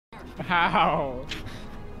How?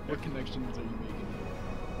 What connections are you making?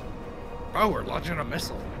 Oh, we're launching a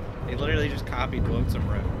missile. They literally just copied Lonesome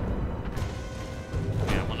Road.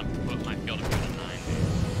 Yeah, I want to put my field of view to 90.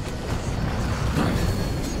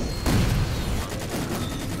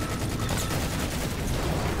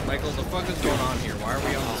 Michael, the fuck is going on here? Why are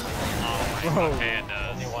we on this Oh, Bro. my hand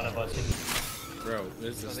does. Only one of us can. Bro,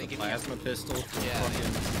 is this they the can plasma pistol from Yeah.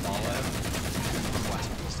 fucking Fallout?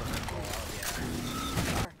 Plasma pistol and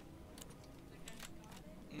Fallout,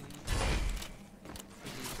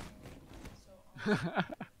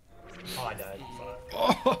 Oh, I died. Fuck.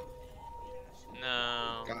 Oh!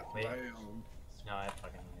 No. God Wait. damn. No, I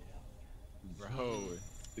fucking. Bro.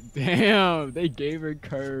 Damn, they gave her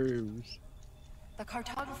curves. The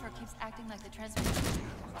cartographer keeps acting like the transmitter.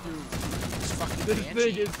 It's fucking This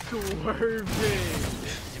Banshee. thing is swerving.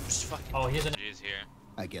 It was fucking. Oh, here's an. G's here.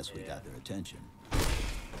 I guess we got their attention.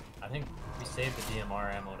 I think we saved the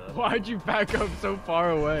DMR ammo to. Why'd you back up so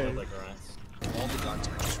far away? build the grunts. All the guns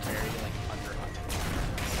are just very like under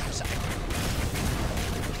 100 seconds.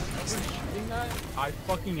 Shooting that? I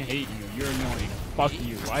fucking hate you. You're annoying. Fuck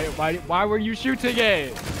you. Why were you shooting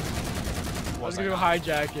it? I was gonna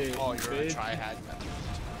hijack it. Oh, you're a bitch. triad.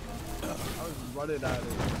 I was running at it.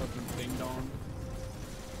 Fucking ding dong.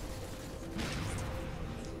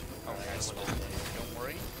 Oh, guys, don't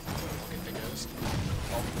worry. I'll get the ghost.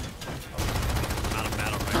 Out of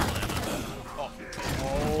battle rifle ammo.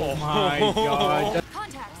 Oh my god.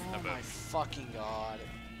 Contacts! Oh my fucking god.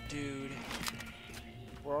 Dude.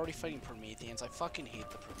 We're already fighting Prometheans. I fucking hate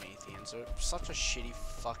the Prometheans. They're such a shitty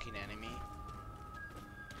fucking enemy.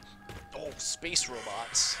 Oh, space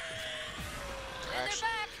robots. And Actually,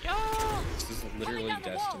 they're back! This is literally down the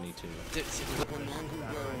Destiny 2.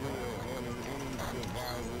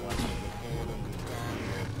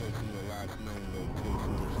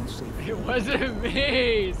 It wasn't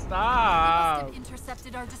me. Stop. Austin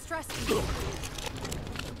intercepted our distress.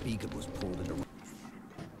 Beacon was pulled into.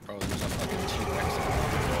 Bro, there's a fucking T-Rex.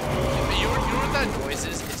 But you know what that noise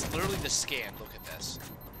is? It's literally the scan. Look at this.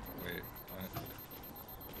 Wait, what?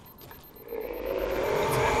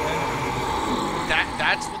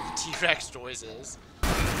 That's what the T-Rex noise is.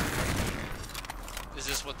 Is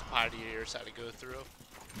this what the pioneers had to go through?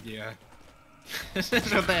 Yeah. This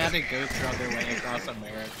is what they had to go through on their way across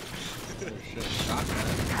America. Oh shit, shotgun.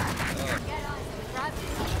 Ugh. Get on, grab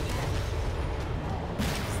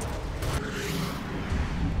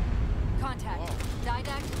Contact.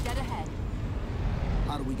 Didact dead ahead.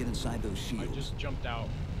 How do we get inside those I shields? just jumped out.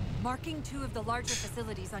 Marking 2 of the larger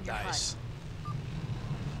facilities on your Nice. HUD.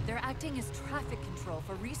 They're acting as traffic control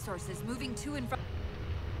for resources moving to and from.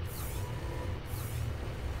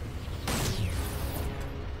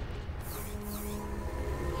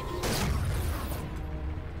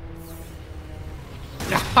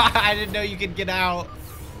 I didn't know you could get out.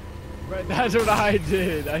 Right, that's what I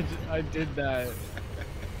did. I did that.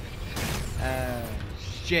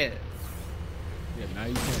 Shit. Yeah, now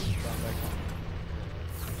you can't just drop back on.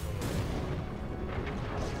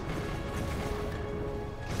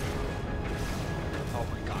 Oh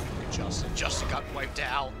my god, look at Justin. Justin got wiped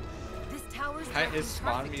out. This tower's Hey, it directing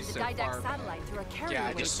spawned traffic me to the so Didact far back. satellite through a carrier Yeah, I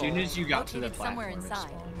wave just As soon as you got to the located somewhere platform, it inside.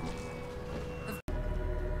 spawned.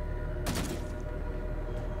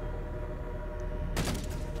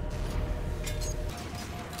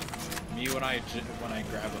 Me when I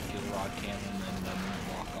grab a fuel rod cannon and then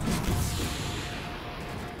walk off.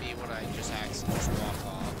 Me when I just accidentally just walk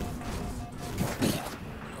off.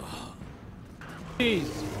 Jeez.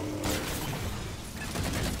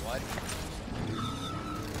 What?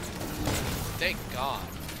 Thank God.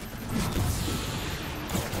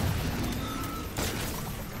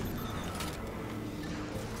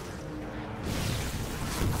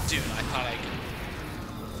 Dude, I thought I could.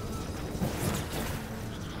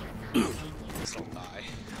 Please don't die.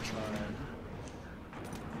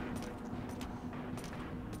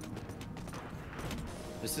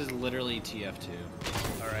 This is literally TF2.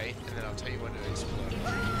 Alright, and then I'll tell you when to explode.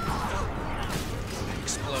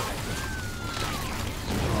 Explode it.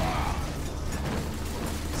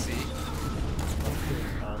 See?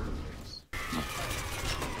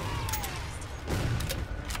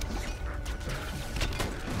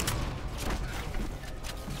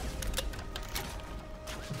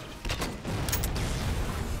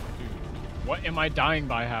 What am I dying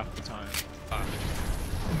by half the time?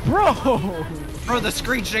 Bro! Bro, the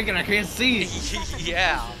screen's shaking. I can't see.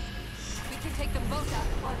 Yeah. We can take them both out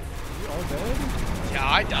at once. You all dead? Yeah,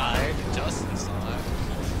 I died. Justin's alive.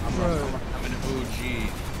 Bro. I'm an OG.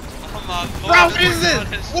 Oh my Bro, what is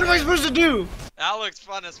this? What am I supposed to do? That looks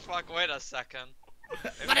fun as fuck. Wait a second.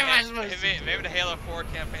 What am I supposed to do? Maybe the Halo 4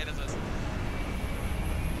 campaign is a...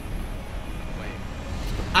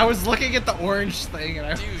 I was looking at the orange thing and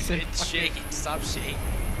I Dude, was it's shaking. Stop shaking.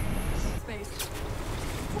 Space.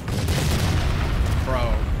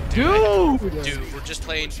 bro. Dude, we're just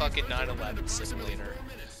playing fucking 9/11 simulator.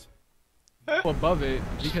 Above it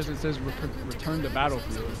because it says return to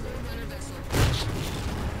battlefield.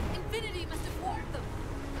 Infinity must have warned them.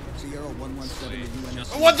 Sierra 117 to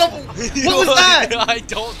UNSC. What the? What was that? I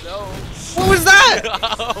don't know. What was that?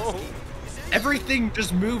 Oh, Everything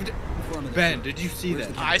just moved. Affirmative. Ben, did you see Where's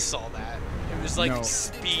that? I saw that. It was like No.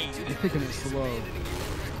 speed. I'm taking it slow.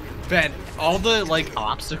 Ben, all the like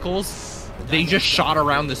obstacles, they just shot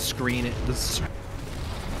around the screen. This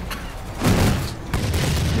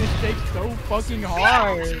shakes so fucking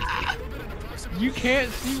hard. You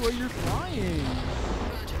can't see where you're flying.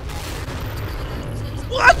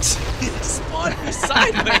 What? It spawned me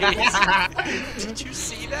sideways. Did you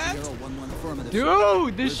see that? Sierra 11 affirmative.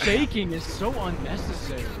 Dude, this shaking is so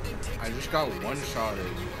unnecessary. I just got one shot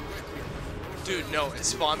at. Dude, no, it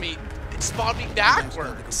spawned me. It spawned me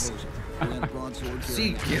backwards.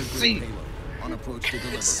 See, kid, see. On approach to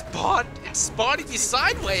deliver. It's spawning me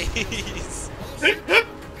sideways.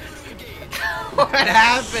 What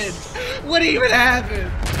happened? What even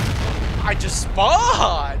happened? I just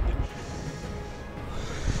spawned.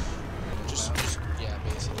 Just yeah,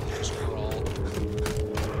 basically just crawl.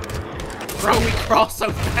 Bro, we crawl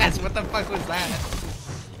so fast. What the fuck was that?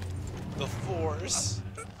 The force.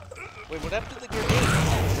 Wait, what happened to the grenade?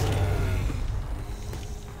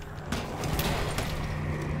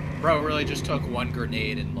 Bro really just took one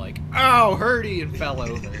grenade and like, oh, hurty, and fell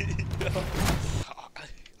over.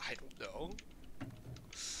 I don't know.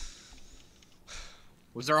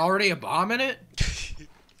 Was there already a bomb in it?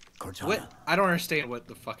 Cortana. What? I don't understand what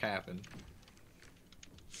the fuck happened.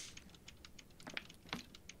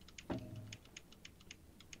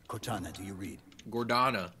 Cortana, do you read?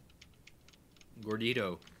 Gordana.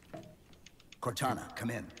 Gordito. Cortana, come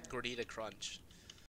in. Gordita Crunch.